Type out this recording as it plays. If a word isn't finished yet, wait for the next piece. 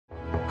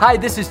Hi,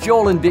 this is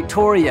Joel and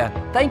Victoria.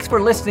 Thanks for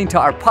listening to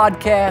our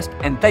podcast,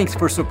 and thanks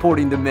for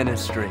supporting the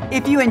ministry.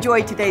 If you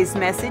enjoyed today's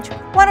message,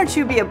 why don't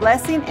you be a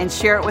blessing and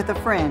share it with a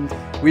friend?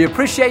 We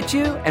appreciate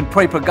you and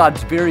pray for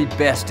God's very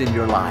best in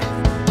your life.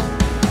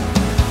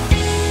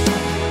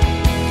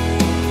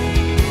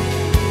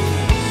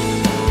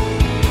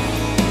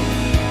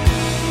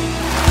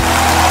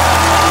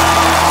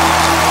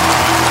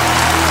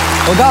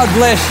 Well, God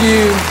bless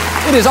you.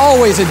 It is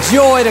always a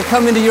joy to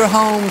come into your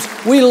homes.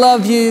 We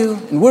love you,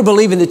 and we're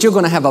believing that you're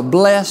going to have a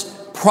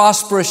blessed,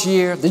 prosperous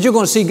year, that you're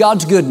going to see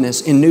God's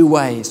goodness in new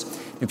ways.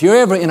 If you're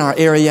ever in our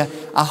area,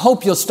 I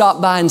hope you'll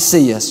stop by and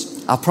see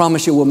us. I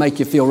promise you we'll make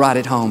you feel right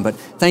at home. But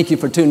thank you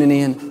for tuning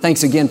in.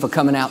 Thanks again for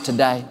coming out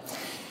today.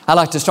 I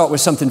like to start with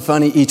something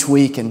funny each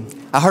week, and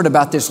I heard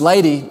about this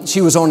lady.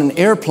 She was on an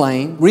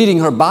airplane reading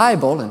her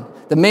Bible, and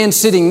the man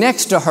sitting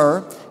next to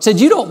her said,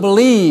 "You don't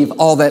believe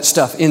all that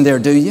stuff in there,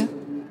 do you?"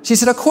 She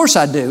said, "Of course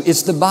I do.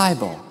 It's the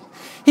Bible."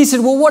 He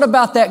said, "Well, what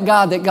about that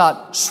guy that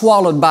got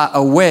swallowed by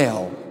a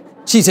whale?"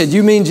 She said,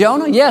 "You mean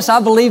Jonah?" "Yes, I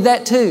believe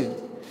that too."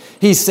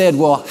 He said,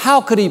 "Well, how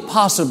could he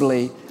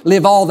possibly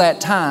live all that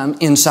time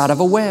inside of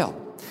a whale?"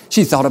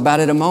 She thought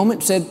about it a moment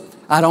and said,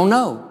 "I don't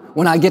know.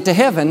 When I get to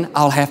heaven,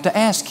 I'll have to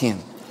ask him."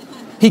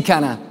 He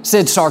kind of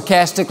said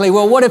sarcastically,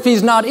 "Well, what if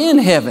he's not in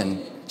heaven?"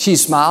 She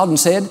smiled and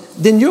said,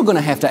 "Then you're going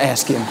to have to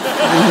ask him."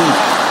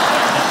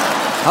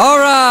 All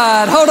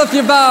right, hold up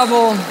your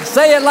Bible.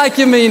 Say it like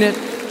you mean it.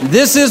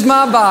 This is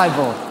my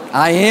Bible.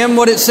 I am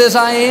what it says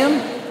I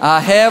am. I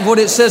have what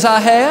it says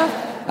I have.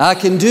 I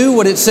can do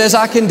what it says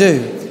I can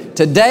do.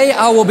 Today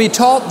I will be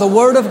taught the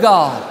Word of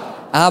God.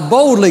 I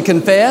boldly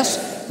confess,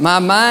 my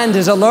mind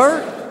is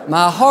alert.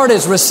 My heart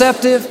is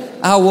receptive.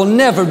 I will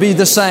never be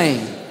the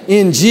same.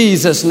 In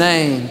Jesus'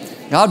 name,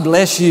 God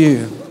bless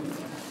you.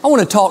 I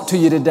want to talk to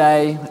you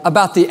today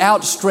about the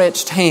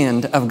outstretched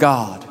hand of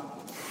God.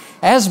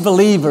 As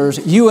believers,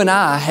 you and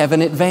I have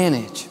an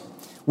advantage.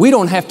 We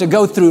don't have to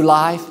go through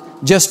life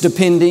just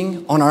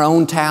depending on our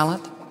own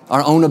talent,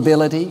 our own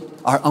ability,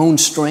 our own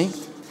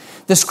strength.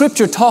 The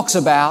Scripture talks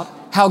about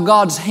how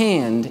God's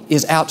hand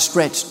is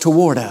outstretched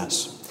toward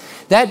us.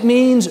 That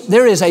means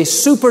there is a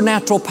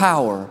supernatural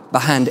power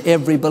behind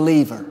every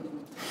believer.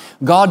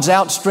 God's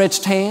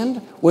outstretched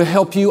hand will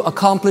help you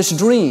accomplish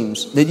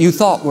dreams that you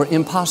thought were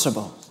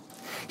impossible.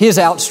 His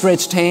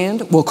outstretched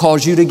hand will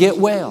cause you to get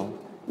well,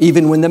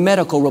 even when the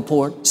medical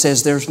report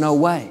says there's no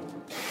way.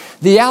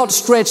 The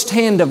outstretched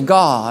hand of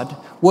God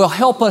will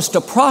help us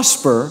to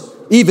prosper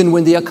even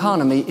when the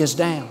economy is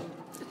down.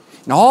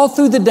 And all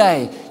through the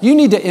day, you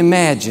need to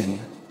imagine,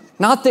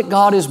 not that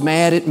God is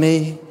mad at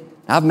me.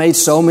 I've made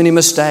so many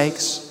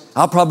mistakes.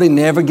 I'll probably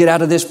never get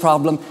out of this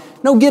problem.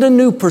 No, get a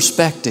new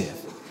perspective.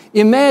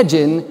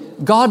 Imagine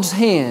God's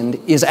hand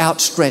is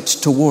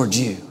outstretched towards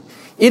you.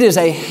 It is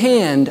a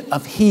hand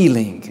of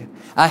healing,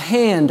 a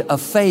hand of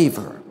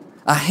favor,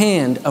 a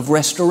hand of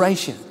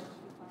restoration.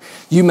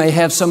 You may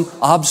have some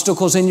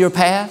obstacles in your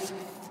path.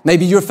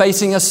 Maybe you're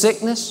facing a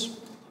sickness,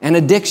 an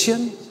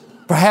addiction.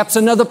 Perhaps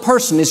another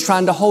person is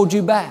trying to hold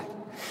you back.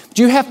 But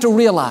you have to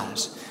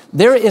realize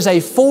there is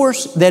a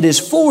force that is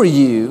for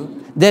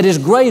you that is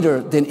greater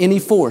than any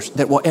force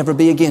that will ever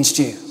be against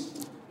you.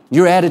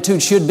 Your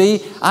attitude should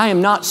be, I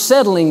am not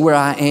settling where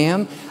I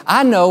am.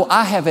 I know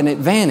I have an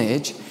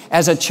advantage.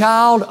 As a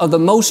child of the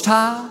Most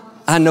High,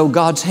 I know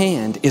God's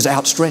hand is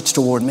outstretched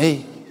toward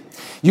me.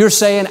 You're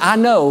saying, I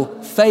know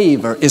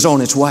favor is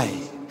on its way.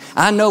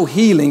 I know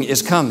healing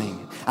is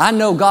coming. I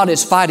know God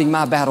is fighting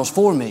my battles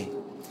for me.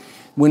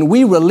 When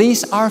we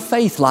release our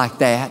faith like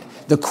that,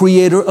 the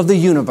Creator of the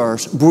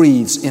universe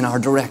breathes in our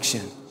direction.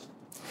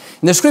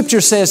 And the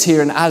Scripture says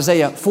here in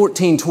Isaiah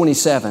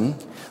 14:27,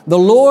 the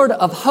Lord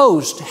of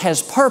hosts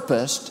has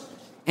purposed,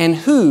 and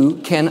who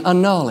can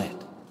annul it?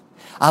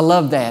 I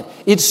love that.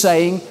 It's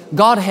saying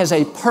God has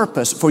a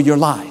purpose for your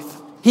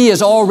life. He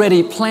has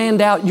already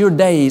planned out your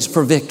days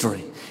for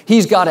victory.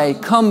 He's got a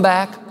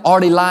comeback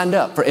already lined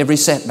up for every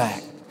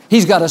setback.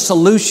 He's got a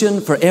solution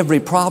for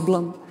every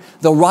problem,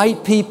 the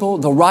right people,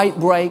 the right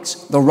breaks,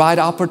 the right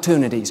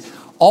opportunities.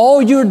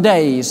 All your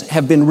days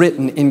have been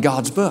written in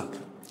God's book.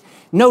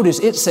 Notice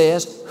it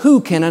says, who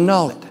can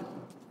annul it?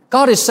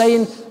 God is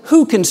saying,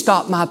 who can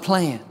stop my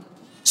plan?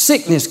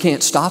 Sickness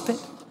can't stop it.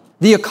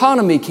 The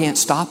economy can't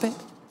stop it.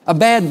 A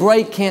bad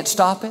break can't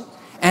stop it.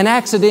 An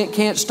accident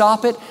can't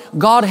stop it.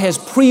 God has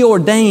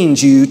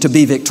preordained you to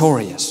be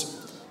victorious.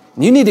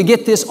 You need to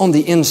get this on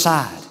the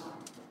inside.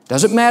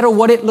 Doesn't matter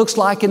what it looks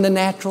like in the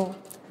natural,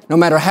 no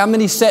matter how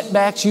many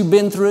setbacks you've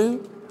been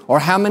through or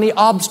how many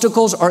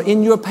obstacles are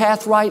in your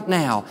path right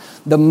now,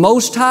 the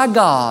Most High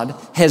God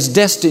has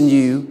destined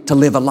you to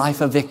live a life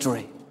of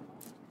victory.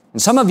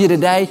 And some of you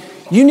today,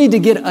 you need to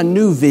get a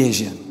new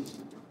vision.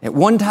 At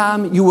one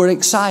time, you were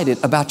excited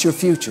about your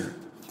future.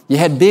 You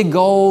had big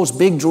goals,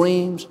 big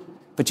dreams,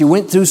 but you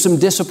went through some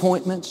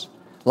disappointments.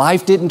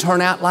 Life didn't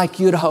turn out like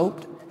you'd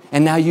hoped,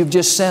 and now you've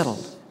just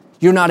settled.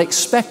 You're not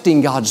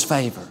expecting God's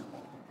favor.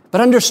 But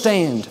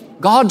understand,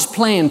 God's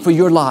plan for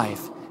your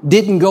life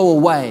didn't go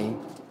away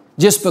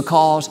just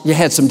because you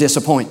had some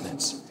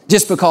disappointments,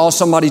 just because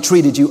somebody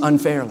treated you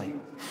unfairly.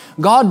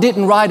 God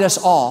didn't write us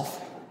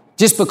off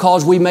just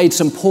because we made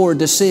some poor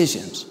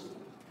decisions.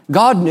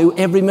 God knew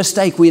every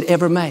mistake we'd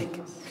ever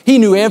make. He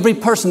knew every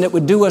person that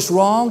would do us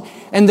wrong.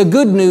 And the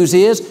good news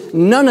is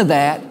none of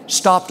that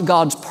stopped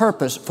God's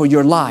purpose for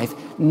your life.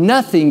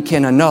 Nothing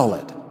can annul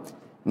it.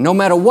 No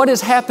matter what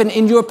has happened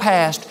in your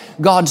past,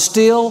 God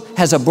still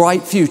has a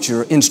bright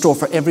future in store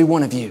for every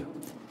one of you.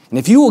 And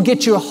if you will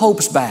get your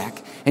hopes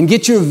back and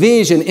get your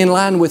vision in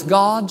line with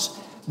God's,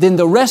 then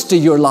the rest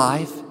of your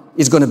life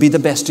is going to be the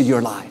best of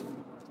your life.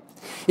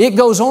 It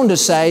goes on to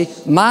say,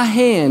 my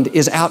hand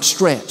is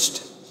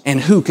outstretched, and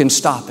who can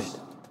stop it?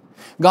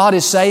 God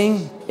is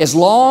saying, as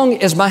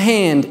long as my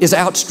hand is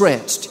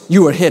outstretched,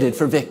 you are headed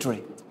for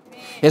victory.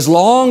 As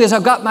long as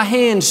I've got my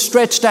hand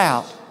stretched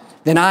out,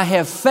 then I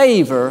have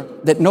favor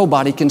that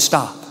nobody can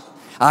stop.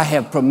 I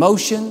have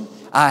promotion,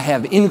 I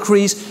have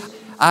increase,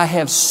 I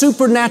have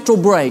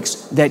supernatural breaks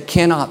that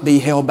cannot be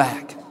held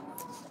back.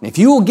 And if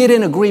you will get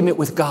in agreement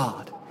with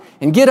God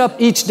and get up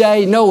each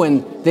day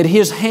knowing that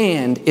His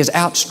hand is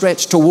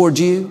outstretched toward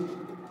you,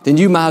 then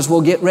you might as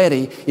well get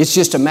ready. It's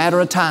just a matter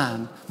of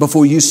time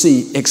before you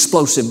see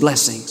explosive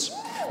blessings.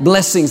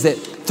 Blessings that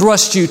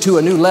thrust you to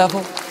a new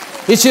level.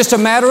 It's just a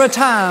matter of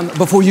time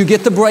before you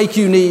get the break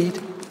you need.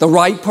 The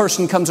right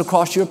person comes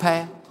across your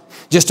path.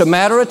 Just a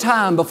matter of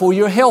time before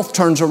your health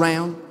turns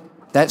around.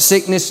 That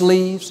sickness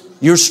leaves.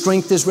 Your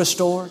strength is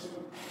restored.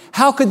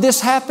 How could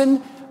this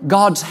happen?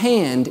 God's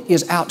hand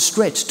is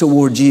outstretched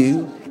toward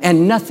you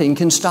and nothing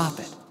can stop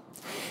it.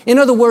 In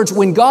other words,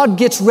 when God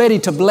gets ready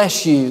to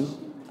bless you,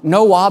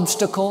 no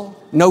obstacle,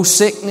 no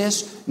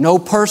sickness, no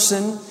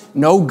person,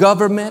 no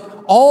government,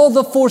 all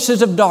the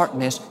forces of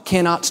darkness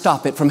cannot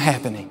stop it from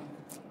happening.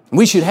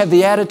 We should have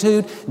the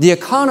attitude, the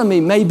economy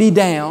may be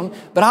down,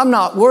 but I'm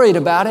not worried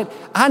about it.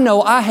 I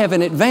know I have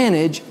an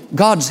advantage.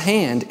 God's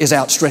hand is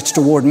outstretched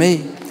toward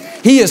me.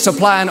 He is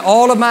supplying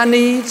all of my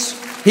needs.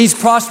 He's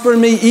prospering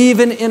me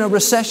even in a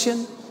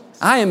recession.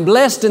 I am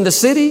blessed in the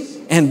city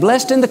and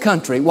blessed in the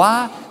country.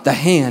 Why? The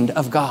hand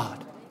of God.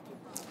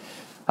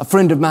 A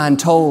friend of mine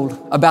told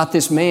about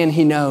this man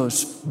he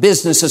knows,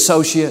 business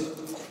associate.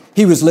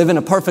 He was living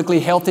a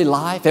perfectly healthy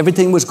life.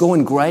 Everything was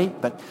going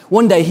great. But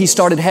one day he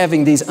started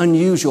having these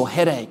unusual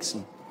headaches.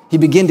 And he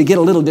began to get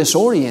a little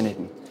disoriented.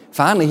 And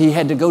finally, he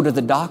had to go to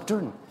the doctor.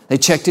 And they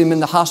checked him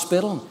in the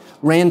hospital and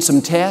ran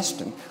some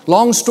tests. And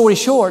long story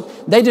short,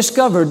 they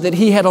discovered that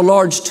he had a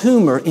large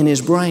tumor in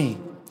his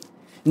brain.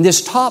 And this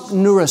top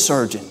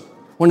neurosurgeon,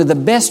 one of the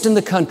best in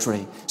the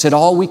country, said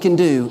all we can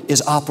do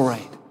is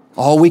operate.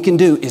 All we can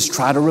do is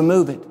try to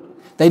remove it.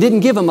 They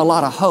didn't give him a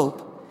lot of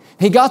hope.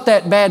 He got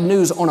that bad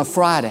news on a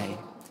Friday,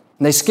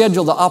 and they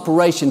scheduled the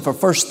operation for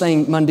first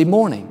thing Monday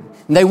morning.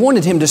 And they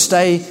wanted him to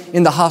stay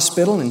in the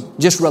hospital and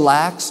just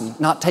relax and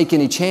not take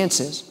any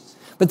chances.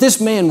 But this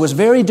man was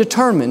very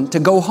determined to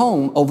go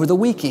home over the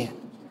weekend.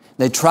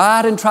 They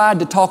tried and tried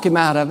to talk him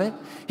out of it.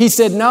 He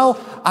said, no,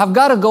 I've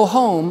got to go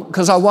home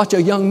because I watch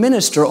a young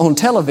minister on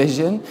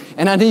television,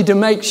 and I need to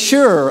make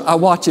sure I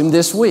watch him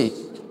this week.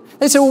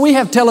 They said, well, we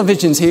have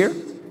televisions here.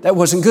 That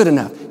wasn't good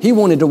enough. He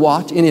wanted to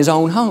watch in his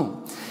own home.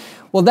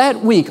 Well,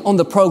 that week on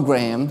the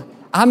program,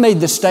 I made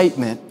the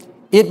statement,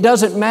 it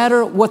doesn't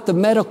matter what the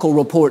medical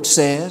report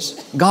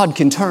says, God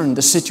can turn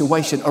the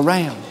situation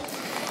around.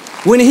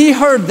 When he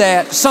heard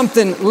that,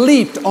 something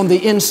leaped on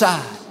the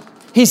inside.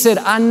 He said,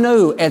 I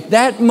knew at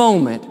that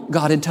moment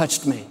God had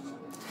touched me.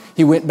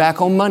 He went back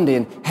on Monday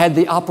and had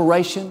the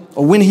operation.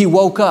 Or when he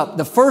woke up,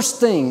 the first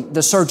thing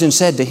the surgeon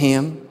said to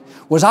him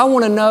was, I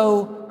want to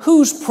know,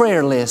 whose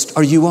prayer list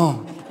are you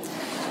on?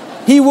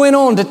 He went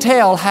on to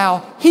tell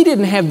how he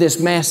didn't have this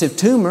massive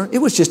tumor. It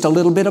was just a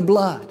little bit of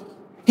blood.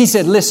 He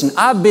said, listen,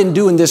 I've been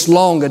doing this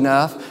long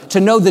enough to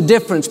know the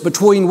difference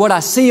between what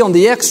I see on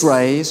the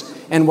x-rays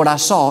and what I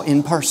saw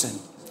in person.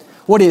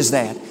 What is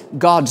that?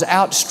 God's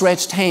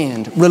outstretched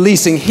hand,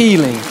 releasing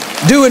healing,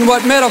 doing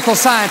what medical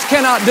science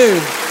cannot do.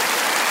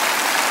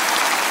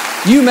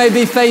 You may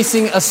be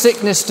facing a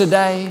sickness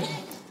today.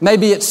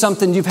 Maybe it's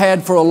something you've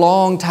had for a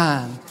long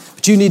time.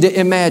 But you need to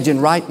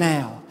imagine right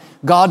now,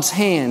 God's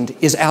hand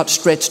is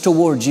outstretched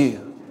towards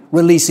you,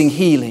 releasing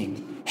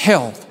healing,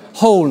 health,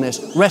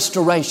 wholeness,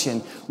 restoration.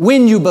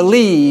 When you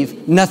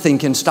believe, nothing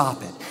can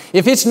stop it.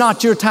 If it's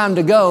not your time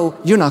to go,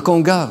 you're not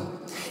going to go.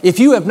 If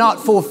you have not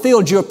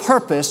fulfilled your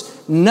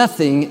purpose,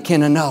 nothing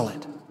can annul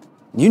it.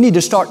 You need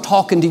to start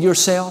talking to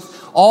yourself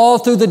all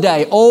through the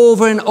day,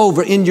 over and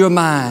over in your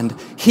mind.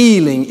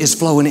 Healing is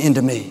flowing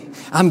into me.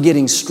 I'm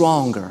getting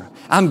stronger.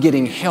 I'm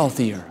getting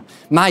healthier.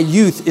 My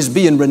youth is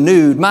being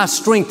renewed. My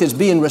strength is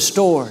being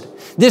restored.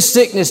 This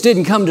sickness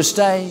didn't come to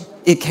stay.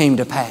 It came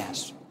to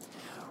pass.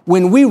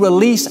 When we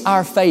release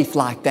our faith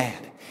like that,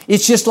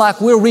 it's just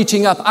like we're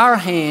reaching up our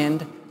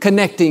hand,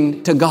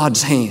 connecting to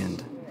God's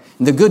hand.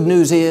 And the good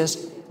news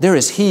is there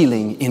is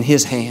healing in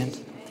His hand.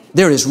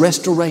 There is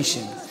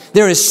restoration.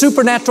 There is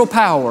supernatural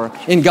power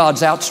in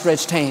God's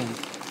outstretched hand.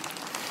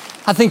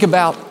 I think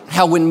about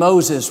how when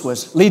Moses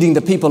was leading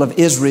the people of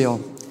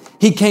Israel,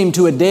 he came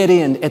to a dead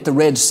end at the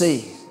Red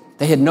Sea.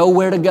 They had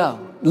nowhere to go.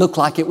 Looked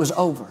like it was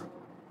over.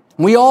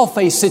 We all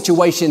face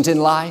situations in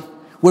life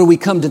where we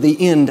come to the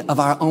end of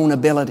our own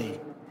ability.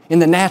 In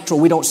the natural,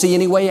 we don't see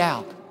any way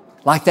out,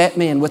 like that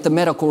man with the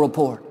medical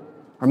report.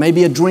 Or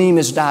maybe a dream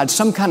has died,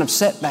 some kind of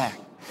setback.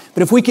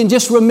 But if we can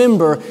just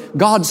remember,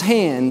 God's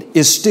hand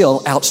is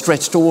still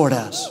outstretched toward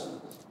us.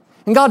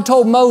 And God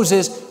told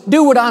Moses,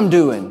 do what I'm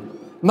doing.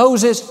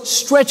 Moses,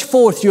 stretch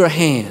forth your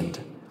hand.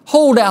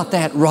 Hold out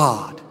that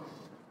rod.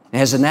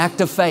 As an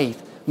act of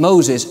faith,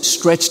 Moses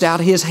stretched out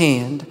his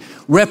hand,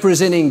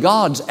 representing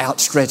God's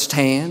outstretched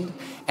hand,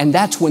 and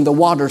that's when the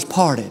waters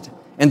parted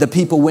and the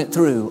people went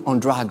through on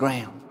dry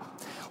ground.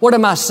 What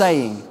am I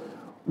saying?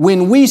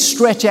 When we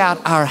stretch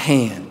out our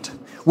hand,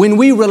 when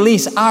we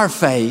release our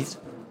faith,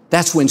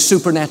 that's when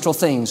supernatural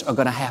things are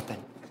going to happen.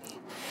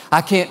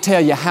 I can't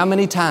tell you how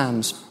many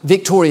times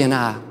Victoria and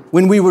I,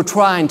 when we were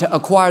trying to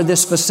acquire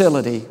this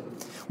facility,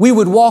 we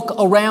would walk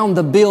around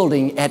the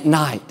building at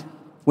night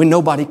when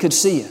nobody could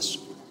see us.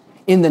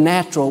 In the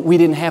natural, we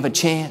didn't have a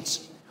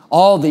chance.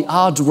 All the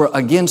odds were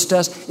against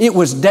us. It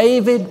was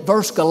David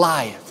versus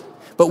Goliath.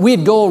 But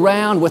we'd go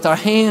around with our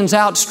hands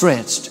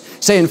outstretched,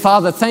 saying,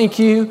 Father, thank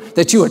you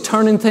that you are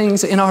turning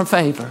things in our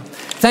favor.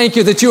 Thank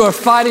you that you are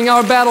fighting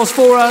our battles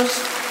for us.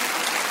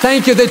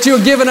 Thank you that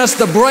you're giving us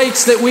the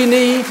breaks that we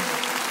need.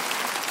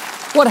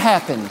 What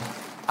happened?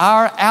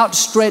 Our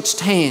outstretched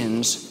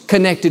hands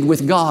connected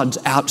with God's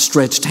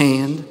outstretched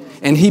hand,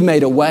 and He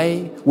made a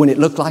way when it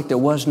looked like there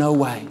was no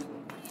way.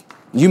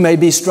 You may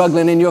be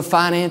struggling in your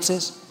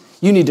finances.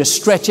 You need to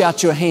stretch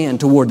out your hand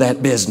toward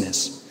that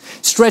business.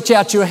 Stretch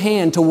out your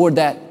hand toward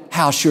that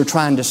house you're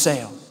trying to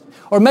sell.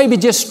 Or maybe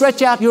just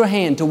stretch out your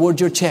hand toward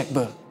your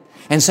checkbook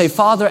and say,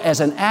 Father, as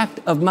an act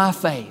of my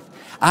faith,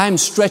 I'm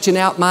stretching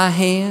out my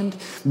hand,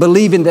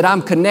 believing that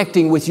I'm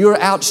connecting with your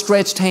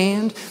outstretched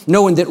hand,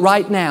 knowing that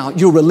right now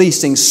you're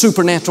releasing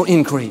supernatural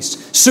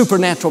increase,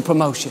 supernatural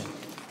promotion.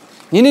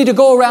 You need to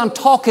go around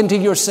talking to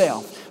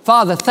yourself.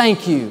 Father,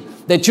 thank you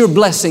that your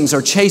blessings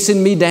are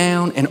chasing me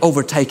down and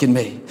overtaking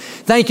me.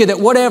 Thank you that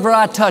whatever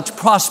I touch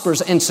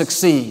prospers and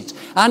succeeds.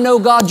 I know,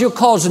 God, you're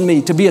causing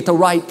me to be at the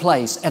right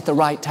place at the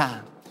right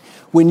time.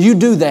 When you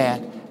do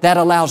that, that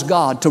allows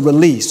God to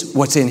release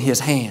what's in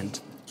His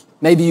hand.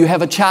 Maybe you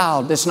have a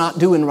child that's not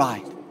doing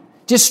right.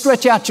 Just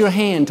stretch out your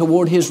hand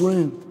toward his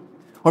room.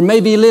 Or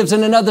maybe he lives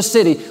in another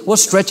city. Well,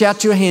 stretch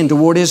out your hand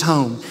toward his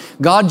home.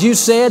 God, you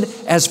said,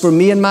 as for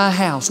me and my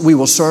house, we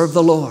will serve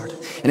the Lord.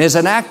 And as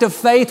an act of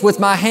faith with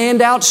my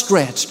hand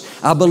outstretched,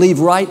 I believe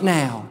right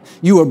now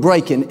you are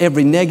breaking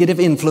every negative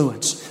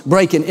influence,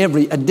 breaking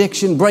every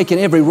addiction, breaking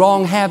every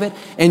wrong habit,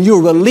 and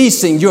you're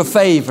releasing your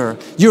favor,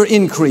 your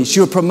increase,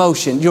 your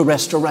promotion, your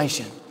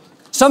restoration.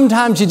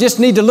 Sometimes you just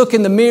need to look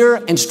in the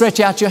mirror and stretch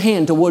out your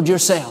hand toward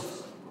yourself.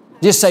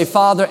 Just say,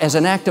 Father, as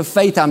an act of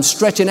faith, I'm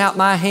stretching out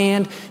my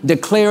hand,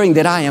 declaring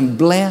that I am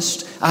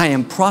blessed, I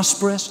am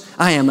prosperous,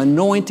 I am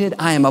anointed,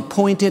 I am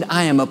appointed,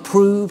 I am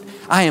approved,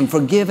 I am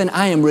forgiven,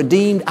 I am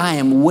redeemed, I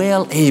am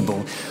well able.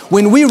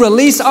 When we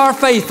release our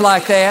faith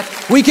like that,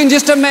 we can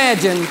just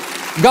imagine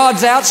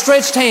God's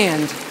outstretched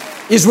hand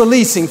is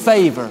releasing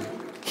favor,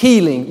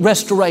 healing,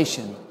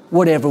 restoration,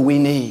 whatever we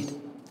need.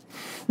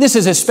 This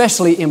is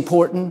especially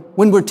important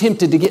when we're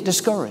tempted to get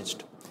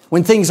discouraged.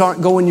 When things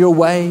aren't going your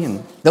way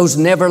and those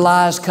never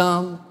lies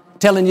come,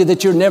 telling you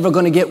that you're never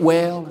going to get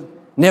well,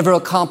 never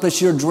accomplish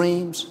your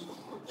dreams.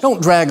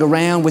 Don't drag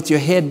around with your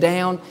head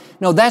down.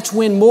 No, that's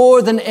when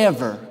more than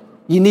ever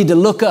you need to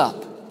look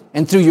up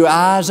and through your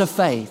eyes of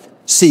faith,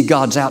 see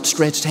God's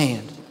outstretched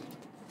hand.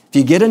 If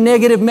you get a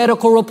negative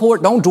medical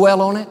report, don't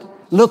dwell on it.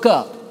 Look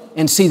up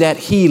and see that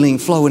healing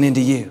flowing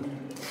into you.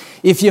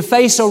 If you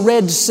face a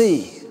Red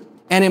Sea,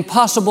 an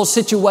impossible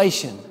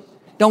situation,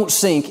 don't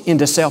sink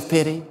into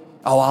self-pity.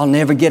 Oh, I'll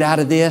never get out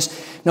of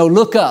this. No,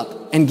 look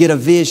up and get a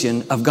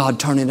vision of God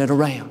turning it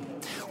around.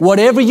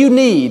 Whatever you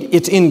need,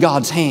 it's in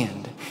God's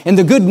hand. And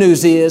the good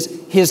news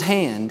is His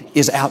hand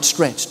is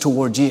outstretched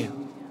towards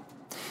you.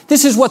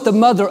 This is what the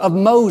mother of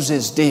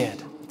Moses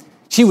did.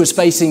 She was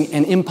facing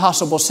an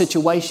impossible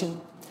situation.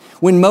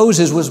 When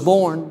Moses was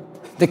born,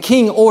 the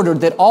king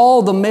ordered that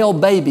all the male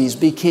babies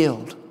be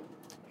killed.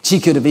 She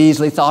could have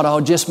easily thought,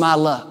 oh, just my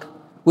luck.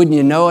 Wouldn't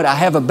you know it? I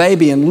have a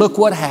baby and look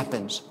what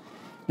happens.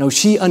 No,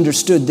 she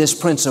understood this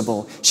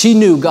principle. She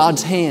knew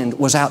God's hand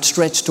was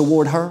outstretched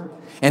toward her.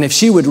 And if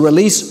she would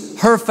release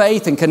her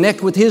faith and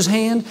connect with His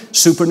hand,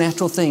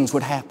 supernatural things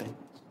would happen.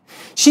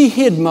 She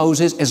hid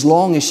Moses as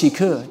long as she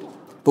could.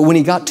 But when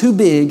he got too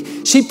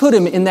big, she put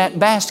him in that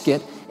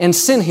basket and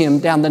sent him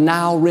down the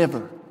Nile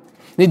River.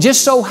 And it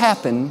just so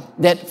happened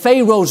that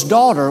Pharaoh's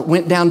daughter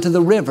went down to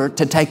the river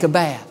to take a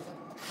bath.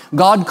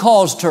 God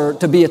caused her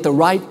to be at the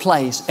right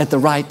place at the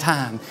right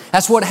time.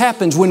 That's what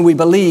happens when we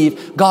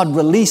believe. God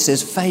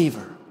releases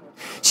favor.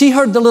 She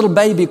heard the little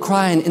baby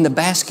crying in the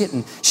basket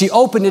and she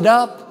opened it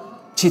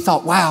up. She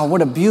thought, wow,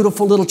 what a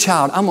beautiful little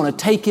child. I'm going to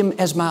take him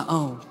as my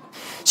own.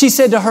 She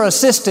said to her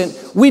assistant,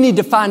 we need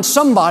to find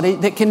somebody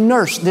that can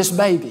nurse this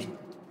baby.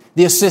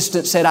 The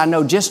assistant said, I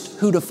know just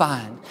who to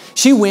find.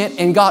 She went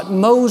and got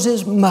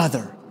Moses'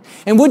 mother.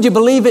 And would you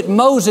believe it,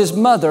 Moses'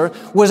 mother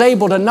was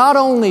able to not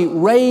only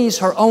raise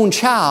her own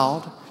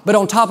child, But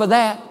on top of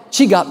that,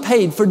 she got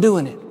paid for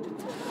doing it.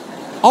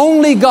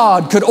 Only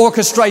God could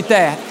orchestrate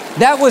that.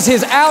 That was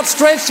His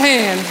outstretched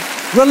hand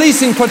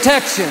releasing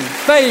protection,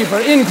 favor,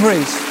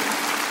 increase.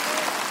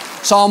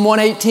 Psalm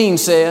 118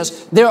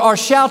 says, there are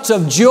shouts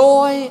of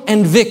joy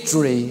and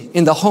victory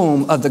in the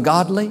home of the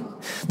godly.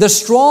 The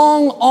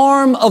strong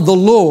arm of the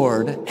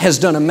Lord has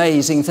done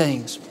amazing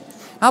things.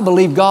 I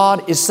believe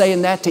God is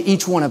saying that to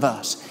each one of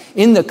us.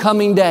 In the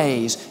coming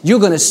days, you're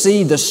going to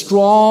see the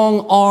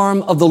strong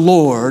arm of the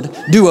Lord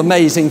do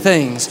amazing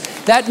things.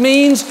 That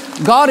means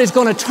God is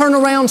going to turn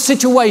around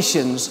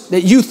situations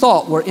that you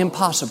thought were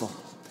impossible.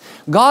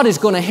 God is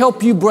going to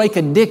help you break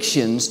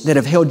addictions that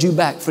have held you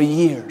back for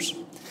years.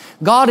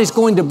 God is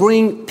going to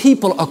bring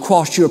people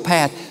across your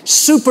path,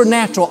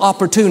 supernatural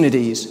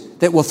opportunities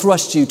that will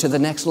thrust you to the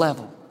next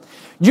level.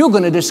 You're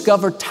going to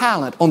discover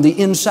talent on the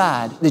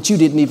inside that you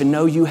didn't even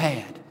know you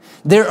had.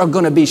 There are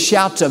going to be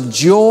shouts of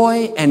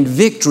joy and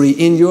victory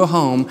in your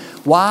home.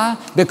 Why?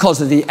 Because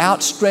of the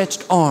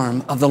outstretched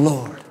arm of the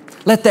Lord.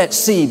 Let that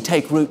seed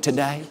take root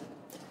today.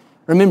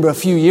 Remember a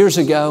few years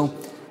ago,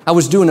 I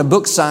was doing a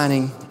book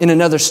signing in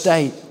another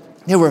state.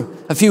 There were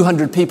a few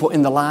hundred people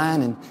in the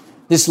line, and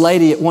this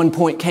lady at one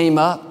point came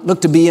up,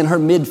 looked to be in her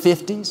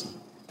mid-50s.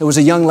 There was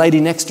a young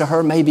lady next to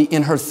her, maybe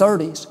in her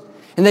 30s.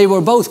 And they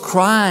were both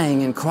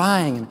crying and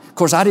crying. And of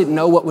course, I didn't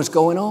know what was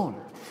going on.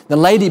 The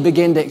lady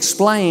began to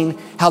explain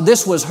how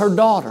this was her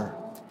daughter.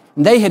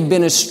 And they had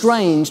been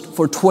estranged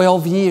for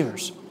 12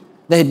 years.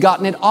 They had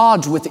gotten at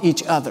odds with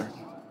each other.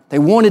 They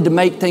wanted to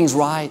make things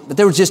right, but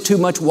there was just too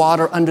much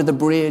water under the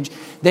bridge.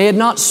 They had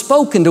not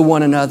spoken to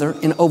one another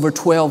in over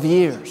 12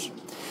 years.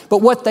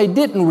 But what they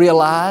didn't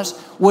realize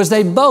was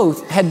they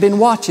both had been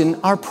watching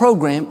our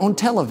program on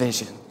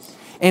television.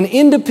 And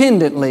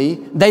independently,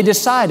 they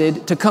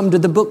decided to come to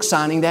the book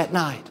signing that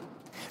night.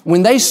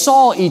 When they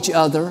saw each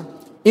other,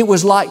 it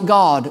was like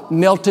God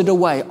melted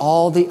away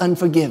all the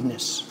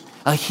unforgiveness.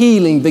 A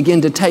healing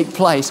began to take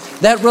place.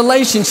 That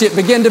relationship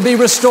began to be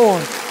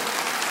restored.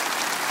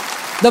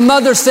 The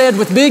mother said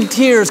with big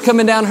tears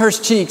coming down her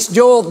cheeks,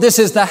 Joel, this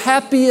is the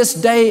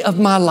happiest day of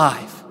my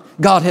life.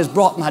 God has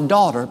brought my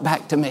daughter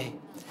back to me.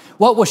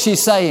 What was she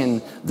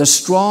saying? The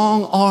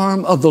strong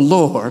arm of the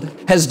Lord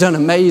has done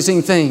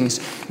amazing things.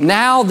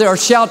 Now there are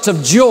shouts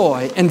of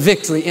joy and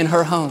victory in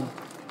her home.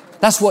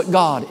 That's what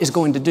God is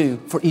going to do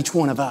for each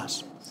one of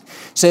us.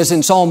 It says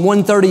in Psalm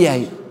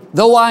 138,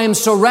 though I am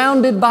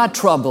surrounded by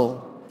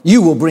trouble,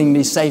 you will bring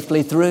me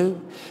safely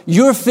through.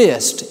 Your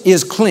fist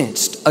is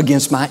clenched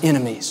against my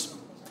enemies.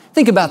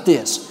 Think about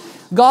this.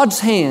 God's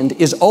hand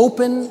is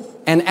open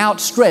and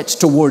outstretched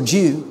towards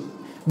you,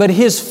 but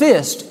His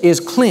fist is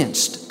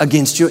clenched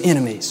against your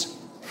enemies.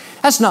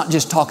 That's not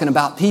just talking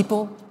about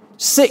people.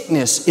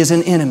 Sickness is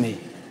an enemy.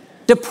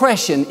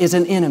 Depression is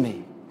an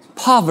enemy.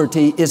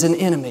 Poverty is an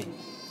enemy.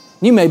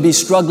 You may be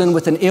struggling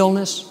with an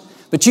illness,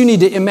 but you need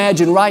to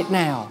imagine right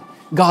now,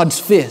 God's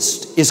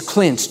fist is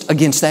clenched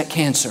against that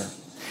cancer.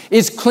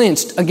 It's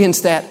clenched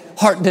against that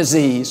heart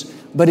disease,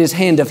 but His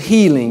hand of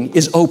healing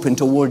is open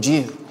towards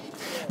you.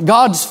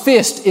 God's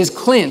fist is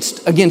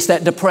clenched against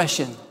that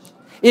depression.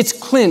 It's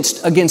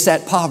clenched against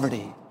that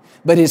poverty,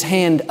 but His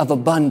hand of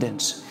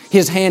abundance,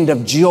 His hand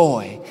of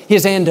joy,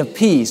 His hand of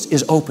peace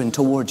is open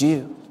towards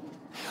you.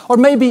 Or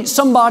maybe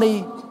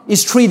somebody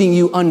is treating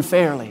you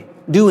unfairly,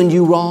 doing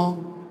you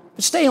wrong,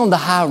 but stay on the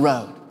high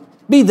road.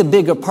 Be the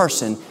bigger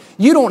person.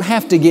 You don't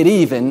have to get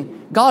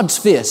even. God's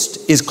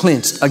fist is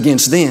clenched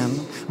against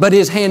them, but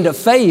His hand of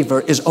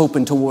favor is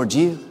open towards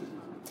you.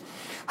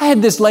 I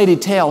had this lady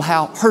tell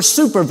how her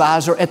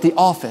supervisor at the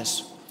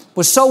office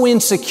was so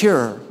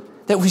insecure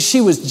that she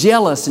was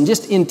jealous and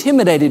just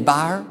intimidated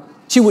by her.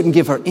 She wouldn't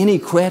give her any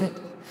credit.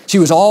 She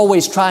was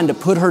always trying to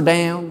put her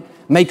down,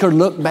 make her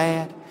look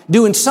bad,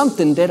 doing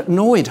something that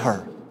annoyed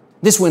her.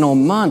 This went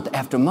on month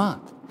after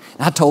month.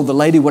 I told the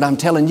lady what I'm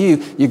telling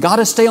you. You got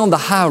to stay on the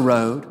high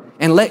road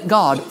and let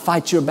God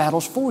fight your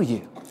battles for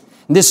you.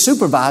 And this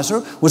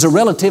supervisor was a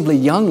relatively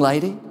young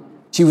lady.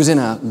 She was in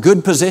a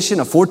good position,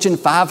 a Fortune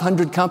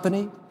 500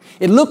 company.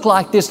 It looked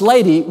like this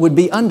lady would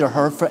be under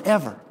her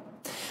forever.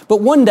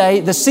 But one day,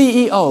 the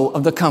CEO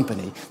of the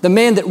company, the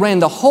man that ran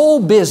the whole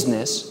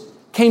business,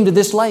 came to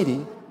this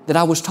lady that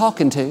I was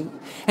talking to,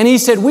 and he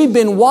said, we've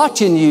been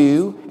watching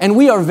you and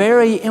we are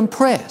very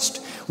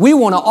impressed. We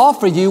want to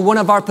offer you one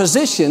of our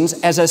positions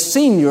as a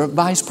senior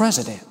vice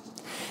president.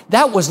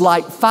 That was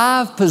like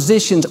 5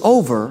 positions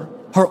over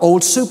her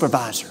old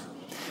supervisor.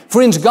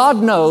 Friends, God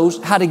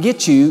knows how to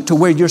get you to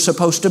where you're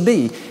supposed to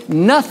be.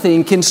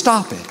 Nothing can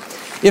stop it.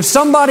 If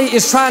somebody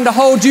is trying to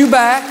hold you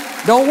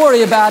back, don't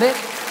worry about it.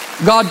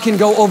 God can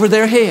go over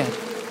their head.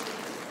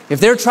 If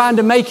they're trying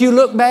to make you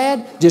look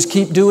bad, just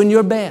keep doing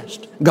your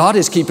best. God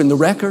is keeping the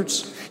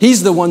records.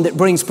 He's the one that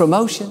brings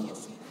promotion.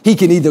 He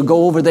can either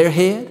go over their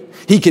head,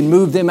 He can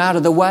move them out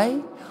of the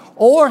way,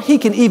 or He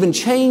can even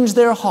change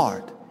their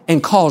heart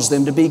and cause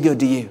them to be good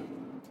to you.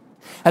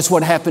 That's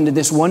what happened to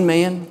this one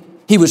man.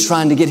 He was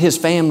trying to get his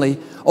family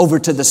over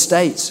to the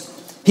States.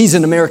 He's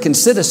an American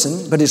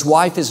citizen, but his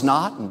wife is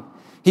not. And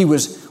he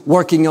was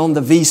working on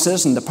the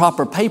visas and the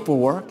proper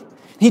paperwork.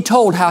 He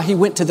told how he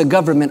went to the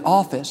government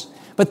office,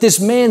 but this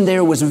man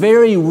there was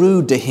very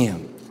rude to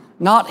him,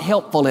 not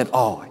helpful at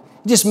all.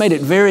 He just made it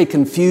very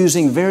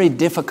confusing, very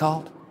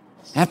difficult.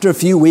 After a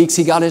few weeks,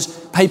 he got his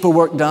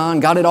paperwork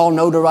done, got it all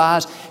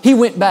notarized. He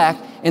went back,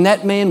 and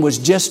that man was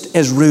just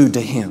as rude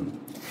to him.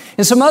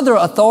 And some other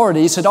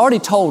authorities had already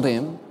told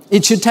him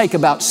it should take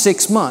about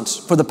 6 months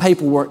for the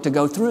paperwork to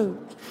go through.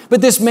 But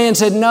this man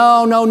said,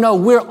 no,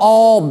 we're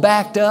all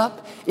backed up.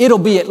 It'll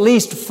be at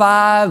least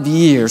 5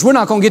 years. We're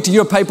not going to get to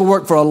your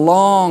paperwork for a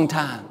long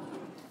time.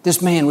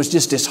 This man was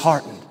just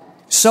disheartened,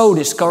 so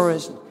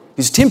discouraged. He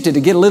was tempted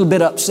to get a little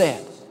bit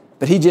upset,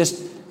 but he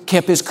just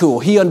kept his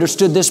cool. He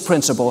understood this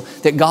principle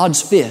that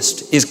God's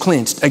fist is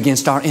clenched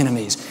against our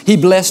enemies. He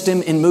blessed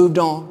him and moved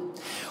on.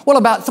 Well,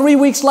 about 3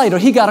 weeks later,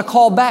 he got a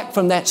call back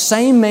from that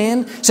same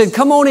man, said,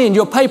 come on in,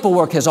 your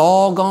paperwork has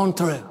all gone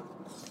through.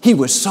 He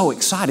was so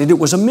excited. It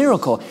was a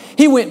miracle.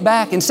 He went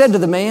back and said to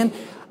the man,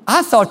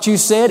 I thought you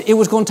said it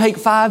was going to take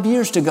 5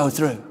 years to go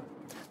through.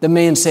 The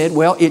man said,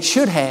 well, it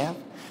should have,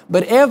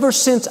 but ever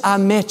since I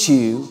met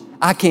you,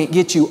 I can't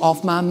get you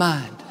off my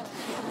mind.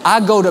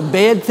 I go to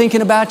bed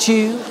thinking about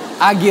you.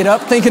 I get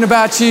up thinking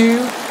about you.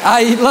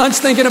 I eat lunch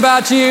thinking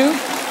about you.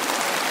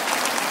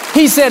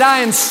 He said, I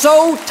am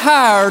so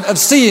tired of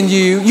seeing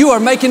you. You are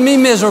making me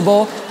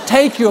miserable.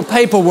 Take your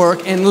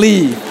paperwork and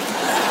leave.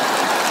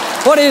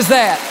 What is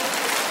that?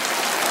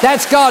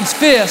 That's God's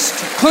fist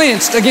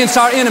clenched against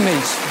our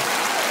enemies.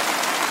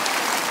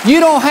 You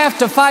don't have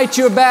to fight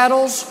your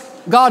battles.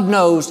 God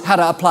knows how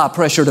to apply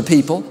pressure to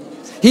people.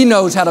 He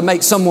knows how to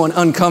make someone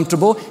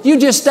uncomfortable. You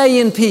just stay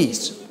in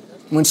peace.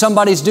 When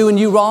somebody's doing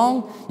you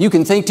wrong, you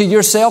can think to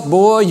yourself,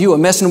 boy, you are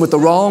messing with the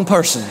wrong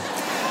person.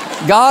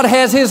 God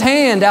has His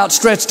hand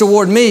outstretched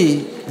toward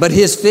me, but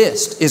His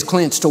fist is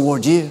clenched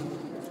toward you.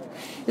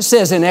 It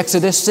says in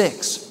Exodus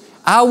 6,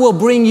 I will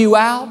bring you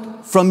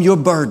out from your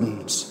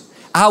burdens.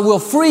 I will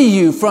free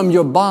you from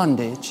your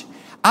bondage.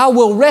 I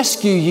will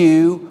rescue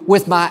you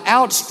with my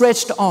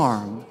outstretched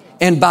arm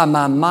and by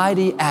my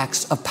mighty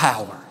acts of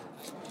power.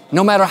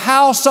 No matter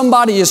how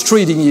somebody is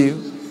treating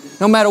you,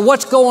 no matter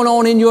what's going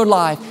on in your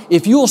life,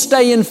 if you'll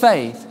stay in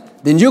faith,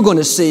 then you're going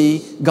to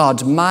see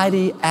God's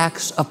mighty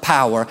acts of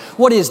power.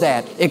 What is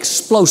that?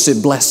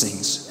 Explosive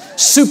blessings,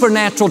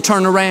 supernatural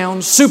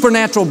turnarounds,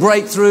 supernatural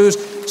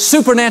breakthroughs,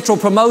 supernatural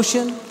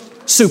promotion,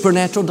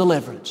 supernatural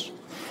deliverance.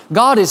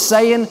 God is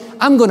saying,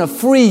 I'm going to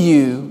free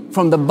you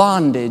from the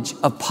bondage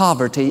of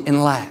poverty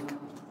and lack.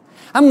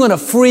 I'm going to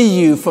free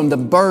you from the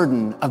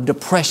burden of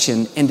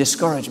depression and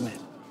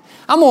discouragement.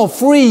 I'm going to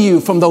free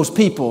you from those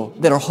people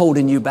that are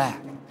holding you back.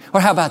 Or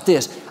how about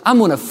this? I'm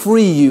going to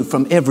free you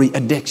from every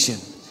addiction,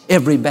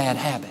 every bad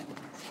habit.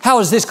 How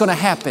is this going to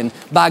happen?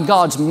 By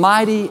God's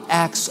mighty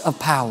acts of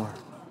power.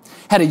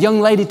 Had a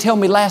young lady tell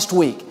me last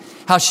week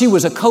how she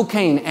was a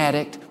cocaine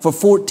addict for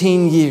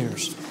 14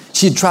 years.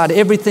 She'd tried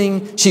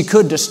everything she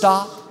could to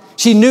stop.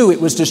 She knew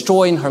it was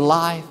destroying her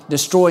life,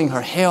 destroying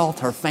her health,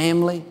 her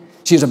family.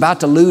 She was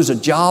about to lose a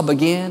job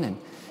again, and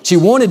she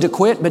wanted to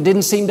quit but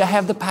didn't seem to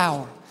have the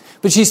power.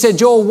 But she said,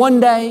 Joel, one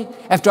day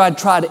after I'd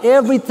tried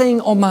everything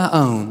on my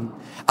own,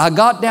 I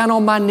got down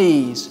on my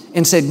knees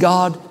and said,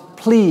 God,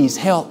 please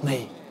help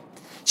me.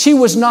 She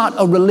was not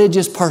a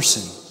religious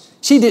person.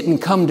 She didn't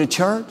come to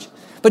church,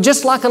 but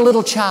just like a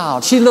little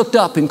child, she looked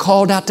up and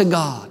called out to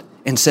God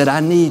and said, I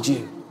need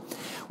you.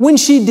 When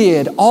she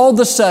did, all of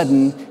a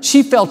sudden,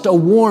 she felt a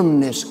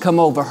warmness come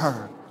over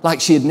her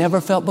like she had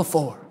never felt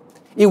before.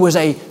 It was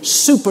a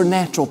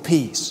supernatural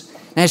peace.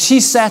 And as she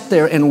sat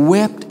there and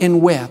wept,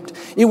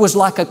 it was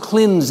like a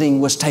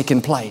cleansing was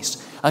taking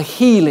place, a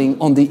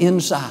healing on the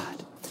inside.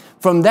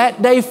 From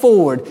that day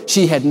forward,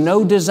 she had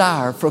no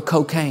desire for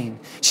cocaine.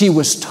 She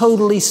was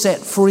totally set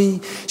free.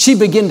 She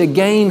began to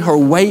gain her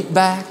weight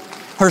back.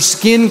 Her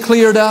skin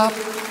cleared up.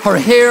 Her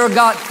hair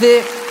got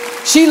thick.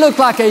 She looked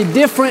like a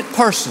different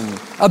person,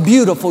 a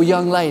beautiful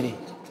young lady.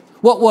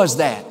 What was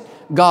that?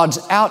 God's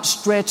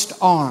outstretched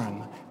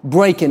arm,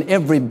 breaking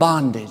every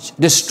bondage,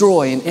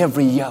 destroying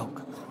every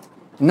yoke.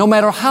 No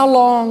matter how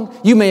long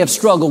you may have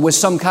struggled with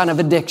some kind of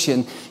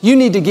addiction, you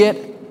need to get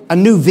a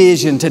new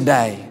vision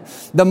today.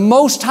 The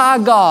Most High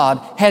God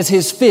has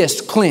His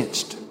fist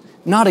clenched,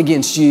 not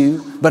against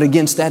you, but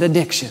against that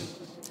addiction.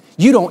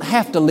 You don't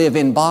have to live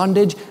in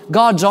bondage.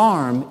 God's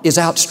arm is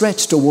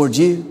outstretched towards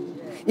you.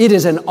 It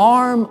is an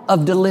arm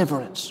of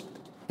deliverance.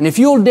 And if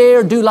you'll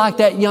dare do like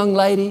that young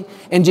lady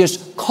and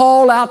just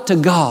call out to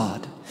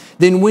God,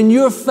 then when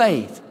your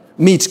faith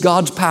meets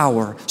God's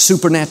power,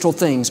 supernatural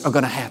things are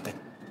going to happen.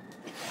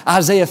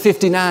 Isaiah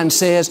 59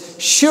 says,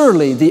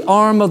 surely the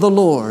arm of the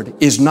Lord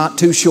is not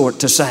too short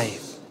to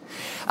save.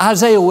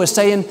 Isaiah was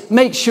saying,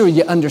 make sure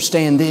you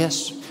understand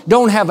this.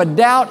 Don't have a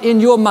doubt in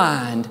your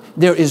mind.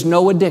 There is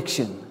no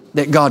addiction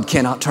that God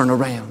cannot turn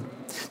around.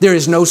 There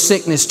is no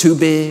sickness too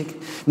big,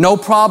 no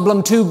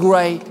problem too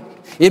great.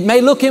 It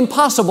may look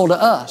impossible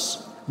to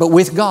us, but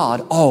with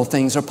God, all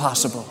things are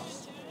possible.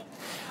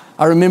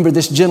 I remember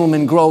this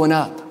gentleman growing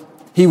up.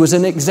 He was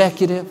an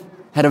executive,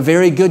 had a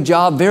very good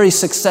job, very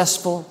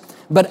successful.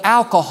 But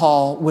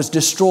alcohol was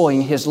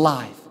destroying his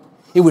life.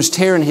 It was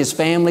tearing his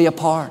family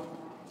apart.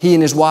 He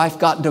and his wife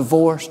got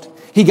divorced.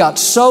 He got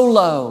so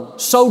low,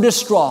 so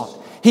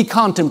distraught, he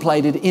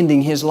contemplated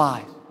ending his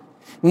life.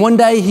 And one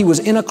day he was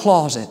in a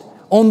closet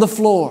on the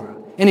floor,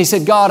 and he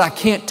said, God, I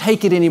can't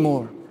take it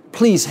anymore.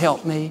 Please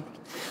help me.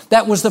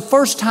 That was the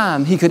first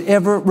time he could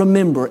ever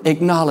remember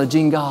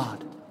acknowledging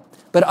God.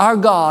 But our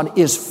God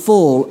is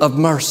full of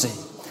mercy.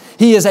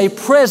 He is a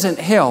present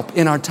help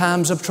in our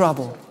times of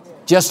trouble.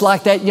 Just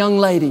like that young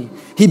lady,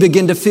 he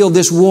began to feel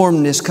this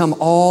warmness come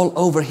all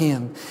over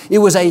him. It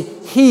was a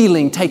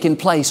healing taking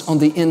place on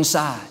the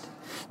inside.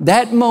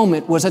 That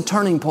moment was a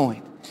turning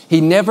point.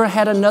 He never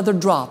had another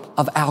drop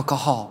of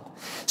alcohol.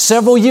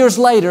 Several years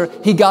later,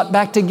 he got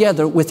back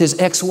together with his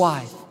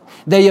ex-wife.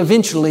 They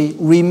eventually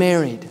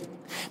remarried.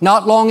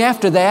 Not long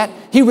after that,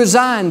 he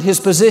resigned his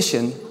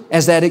position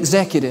as that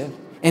executive,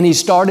 and he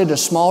started a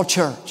small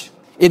church.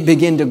 It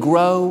began to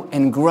grow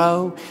and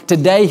grow.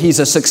 Today, he's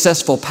a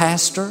successful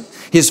pastor.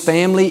 His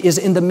family is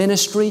in the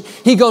ministry.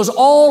 He goes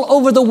all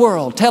over the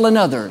world telling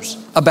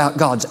others about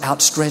God's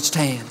outstretched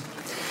hand.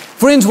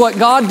 Friends, what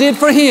God did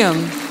for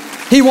him,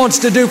 He wants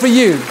to do for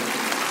you.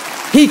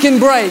 He can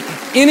break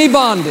any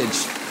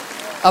bondage,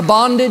 a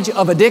bondage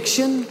of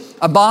addiction,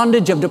 a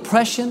bondage of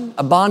depression,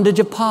 a bondage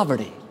of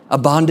poverty, a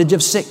bondage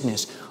of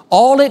sickness.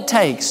 All it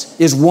takes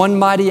is one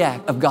mighty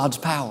act of God's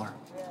power.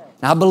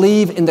 And I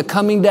believe in the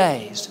coming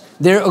days,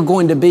 there are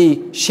going to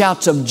be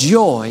shouts of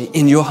joy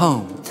in your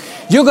home.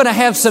 You're going to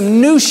have some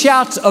new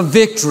shouts of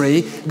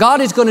victory. God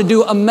is going to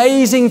do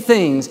amazing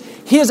things.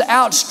 His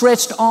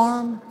outstretched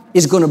arm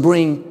is going to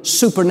bring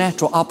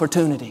supernatural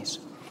opportunities.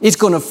 It's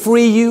going to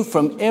free you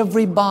from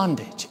every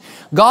bondage.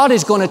 God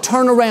is going to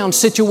turn around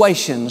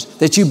situations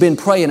that you've been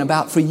praying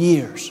about for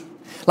years.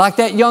 Like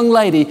that young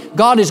lady,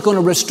 God is going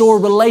to restore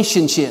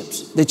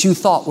relationships that you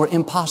thought were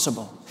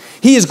impossible.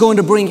 He is going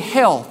to bring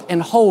health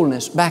and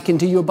wholeness back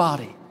into your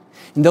body.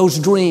 And those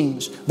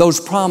dreams, those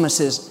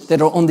promises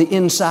that are on the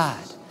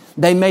inside,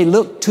 they may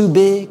look too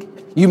big.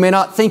 You may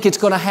not think it's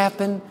going to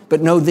happen,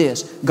 but know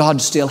this,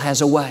 God still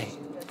has a way.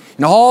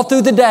 And all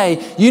through the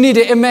day, you need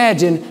to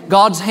imagine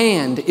God's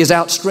hand is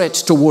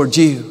outstretched towards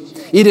you.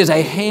 It is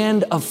a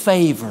hand of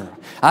favor,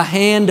 a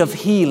hand of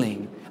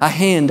healing, a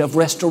hand of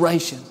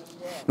restoration.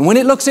 And when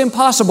it looks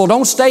impossible,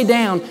 don't stay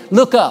down.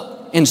 Look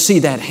up and see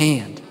that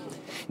hand.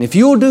 And if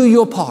you'll do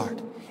your part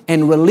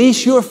and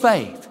release your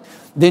faith,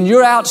 then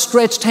your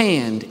outstretched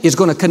hand is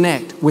going to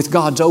connect with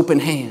God's open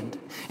hand.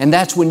 And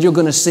that's when you're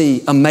going to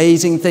see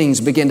amazing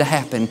things begin to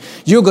happen.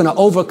 You're going to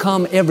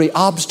overcome every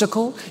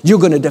obstacle. You're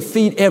going to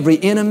defeat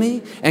every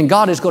enemy. And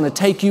God is going to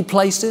take you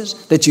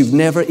places that you've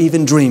never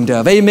even dreamed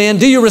of. Amen.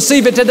 Do you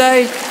receive it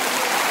today?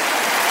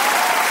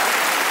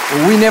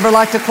 We never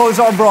like to close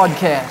our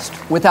broadcast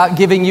without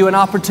giving you an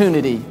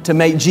opportunity to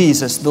make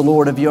Jesus the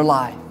Lord of your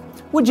life.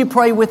 Would you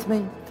pray with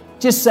me?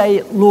 Just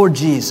say, Lord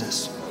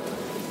Jesus,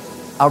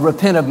 I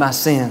repent of my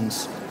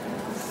sins.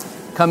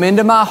 Come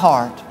into my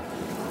heart.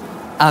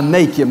 I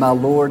make you my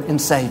Lord and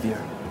Savior.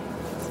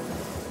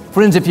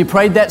 Friends, if you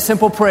prayed that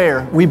simple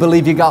prayer, we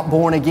believe you got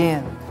born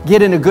again.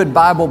 Get in a good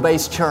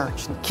Bible-based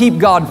church. Keep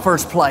God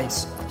first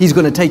place. He's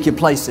going to take you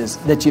places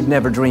that you've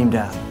never dreamed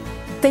of.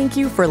 Thank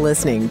you for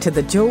listening to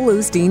the Joel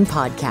Osteen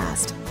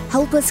Podcast.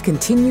 Help us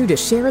continue to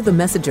share the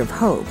message of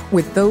hope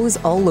with those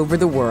all over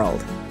the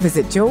world.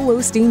 Visit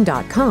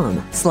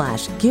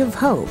joelosteen.com/give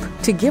hope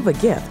to give a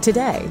gift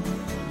today.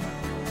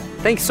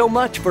 Thanks so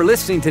much for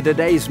listening to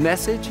today's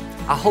message.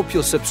 I hope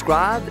you'll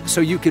subscribe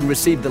so you can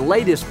receive the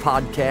latest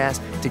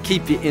podcast to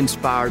keep you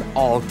inspired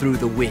all through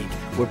the week.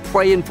 We're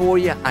praying for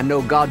you. I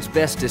know God's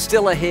best is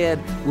still ahead.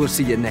 We'll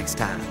see you next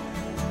time.